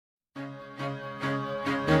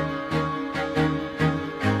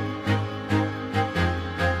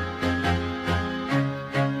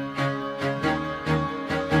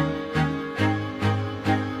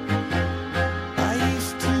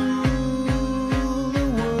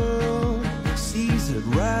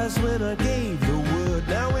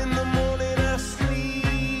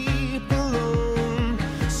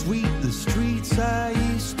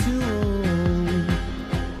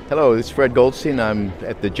Hello, this is Fred Goldstein. I'm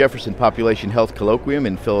at the Jefferson Population Health Colloquium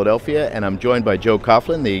in Philadelphia, and I'm joined by Joe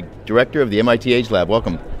Coughlin, the director of the MIT AgeLab.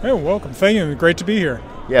 Welcome. Hey, welcome. Thank you. Great to be here.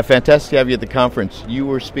 Yeah, fantastic to have you at the conference. You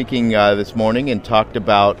were speaking this morning and talked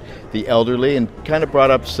about the elderly and kind of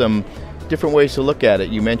brought up some different ways to look at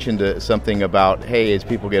it. You mentioned something about, hey, as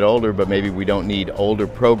people get older, but maybe we don't need older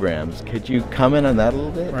programs. Could you comment on that a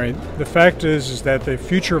little bit? Right. The fact is that the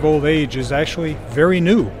future of old age is actually very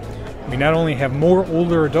new. We not only have more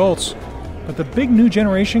older adults, but the big new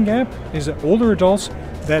generation gap is that older adults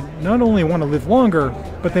that not only want to live longer,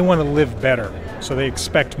 but they want to live better. So they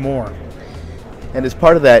expect more. And as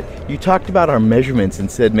part of that, you talked about our measurements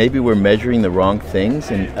and said maybe we're measuring the wrong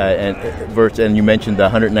things. And you mentioned the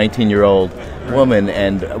 119-year-old woman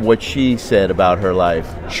and what she said about her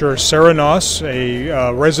life. Sure. Sarah Noss,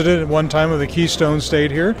 a resident at one time of the Keystone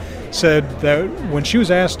State here, said that when she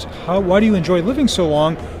was asked, why do you enjoy living so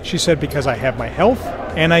long? She said, because I have my health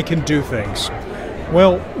and I can do things.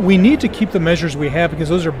 Well, we need to keep the measures we have because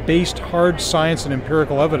those are based hard science and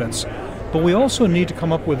empirical evidence. But we also need to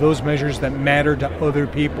come up with those measures that matter to other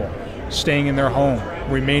people. Staying in their home,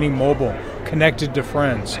 remaining mobile, connected to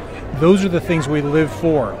friends. Those are the things we live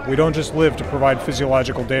for. We don't just live to provide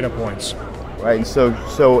physiological data points. Right, and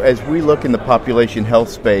so as we look in the population health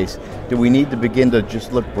space, do we need to begin to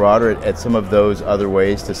just look broader at some of those other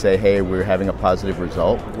ways to say, hey, we're having a positive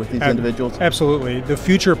result with these individuals? Absolutely. The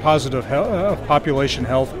future positive population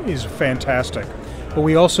health is fantastic. But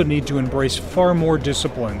we also need to embrace far more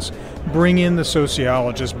disciplines. Bring in the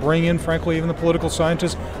sociologists, bring in, frankly, even the political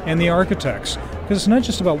scientists and the architects. Because it's not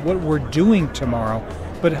just about what we're doing tomorrow,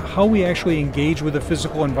 but how we actually engage with the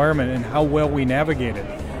physical environment and how well we navigate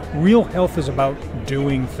it. Real health is about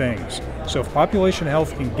doing things. So if population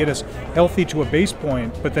health can get us healthy to a base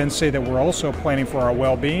point, but then say that we're also planning for our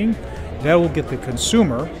well-being, that will get the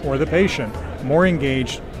consumer or the patient more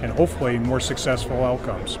engaged and hopefully more successful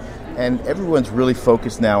outcomes. And everyone's really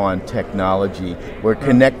focused now on technology. We're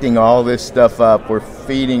connecting all this stuff up. We're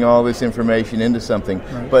feeding all this information into something.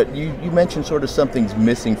 Right. But you mentioned sort of something's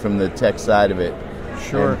missing from the tech side of it.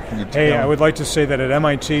 Sure. Hey, I would like to say that at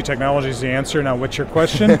MIT, technology is the answer. Now, what's your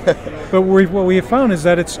question? But what we have found is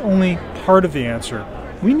that it's only part of the answer.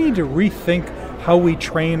 We need to rethink how we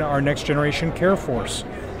train our next generation care force,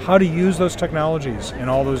 how to use those technologies and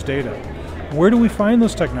all those data. Where do we find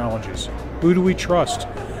those technologies? Who do we trust?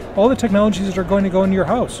 All the technologies that are going to go into your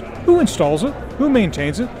house. Who installs it? Who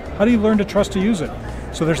maintains it? How do you learn to trust to use it?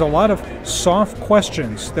 So there's a lot of soft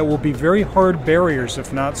questions that will be very hard barriers,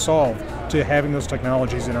 if not solved, to having those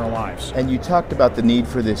technologies in our lives. And you talked about the need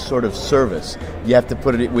for this sort of service. You have to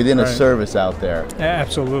put it within a service out there.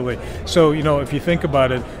 Absolutely. So, if you think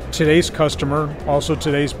about it, today's customer, also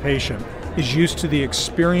today's patient, is used to the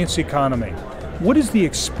experience economy. What is the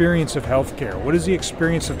experience of healthcare? What is the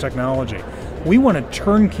experience of technology? We want a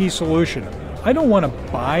turnkey solution. I don't want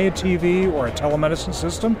to buy a TV or a telemedicine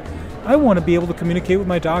system. I want to be able to communicate with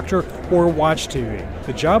my doctor or watch TV.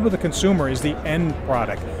 The job of the consumer is the end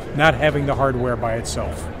product, not having the hardware by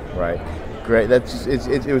itself. Right. Great. It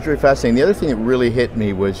was very fascinating. The other thing that really hit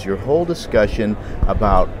me was your whole discussion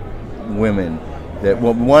about women. That,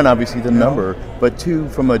 well, one, obviously the number, but two,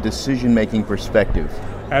 from a decision-making perspective.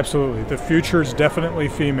 Absolutely. The future is definitely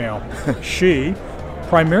female. She,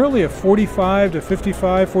 primarily a 45 to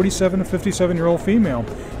 55, 47 to 57-year-old female,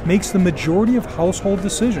 makes the majority of household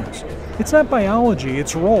decisions. It's not biology,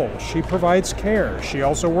 it's role. She provides care. She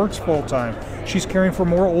also works full-time. She's caring for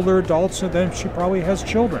more older adults than she probably has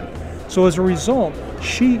children. So as a result,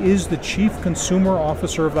 she is the chief consumer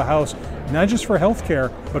officer of the house, not just for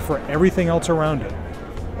healthcare, but for everything else around it.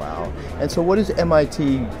 Wow. And so what is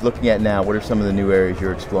MIT looking at now? What are some of the new areas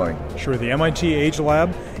you're exploring? Sure. The MIT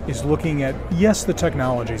AgeLab is looking at, yes, the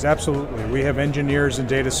technologies, absolutely. We have engineers and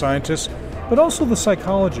data scientists, but also the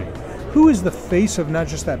psychology. Who is the face of not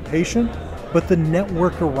just that patient, but the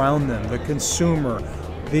network around them, the consumer,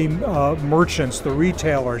 the merchants, the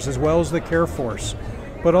retailers, as well as the care force.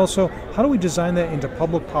 But also, how do we design that into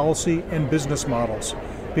public policy and business models?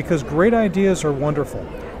 Because great ideas are wonderful,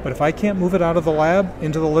 but if I can't move it out of the lab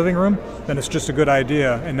into the living room, then it's just a good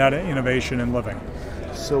idea and not an innovation in living.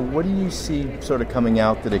 So what do you see sort of coming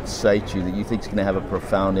out that excites you, that you think is going to have a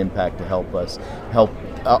profound impact to help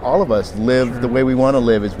all of us live the way we want to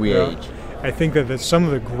live as we age? I think that some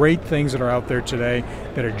of the great things that are out there today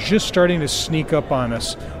that are just starting to sneak up on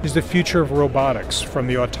us is the future of robotics, from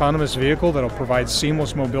the autonomous vehicle that will provide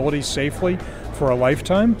seamless mobility safely for a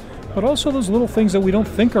lifetime, but also those little things that we don't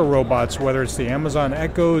think are robots, whether it's the Amazon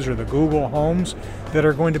Echoes or the Google Homes, that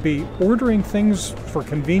are going to be ordering things for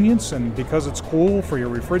convenience and because it's cool for your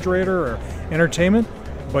refrigerator or entertainment,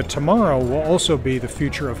 But tomorrow will also be the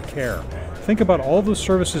future of care. Think about all the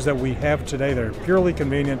services that we have today that are purely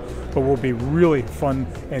convenient, but will be really fun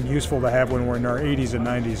and useful to have when we're in our 80s and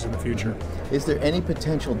 90s in the future. Is there any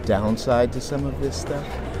potential downside to some of this stuff?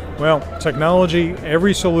 Well, technology,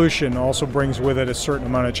 every solution also brings with it a certain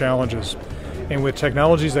amount of challenges. And with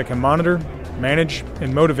technologies that can monitor, manage,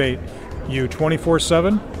 and motivate you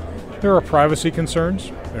 24/7, there are privacy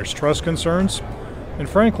concerns, there's trust concerns, and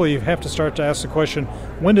frankly, you have to start to ask the question,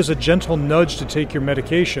 when does a gentle nudge to take your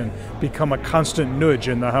medication become a constant nudge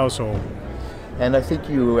in the household? And I think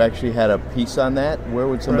you actually had a piece on that. Where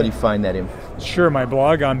would somebody find that info? Sure, my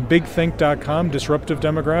blog on bigthink.com, Disruptive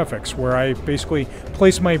Demographics, where I basically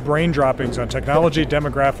place my brain droppings on technology,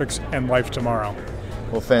 demographics, and life tomorrow.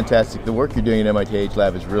 Well, fantastic. The work you're doing at MIT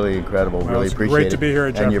AgeLab is really incredible. Well, really it's appreciate it. great to be here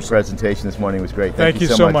at Jefferson. And your presentation this morning was great. Thank you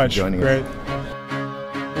so much for joining great. us.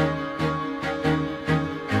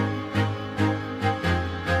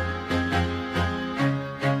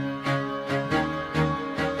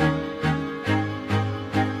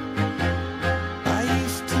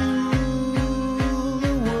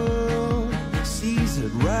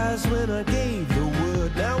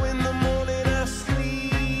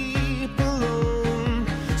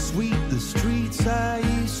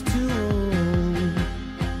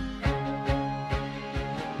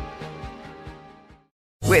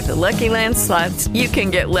 With the Lucky Land Slots, you can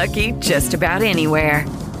get lucky just about anywhere.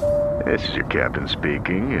 This is your captain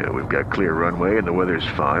speaking. We've got clear runway and the weather's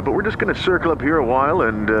fine, but we're just going to circle up here a while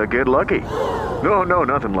and get lucky. No,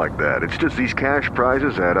 nothing like that. It's just these cash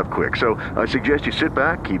prizes add up quick. So I suggest you sit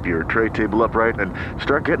back, keep your tray table upright, and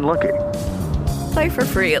start getting lucky. Play for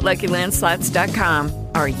free at LuckyLandSlots.com.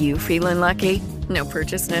 Are you feeling lucky? No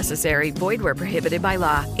purchase necessary. Void where prohibited by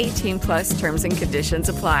law. 18+ terms and conditions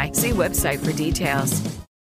apply. See website for details.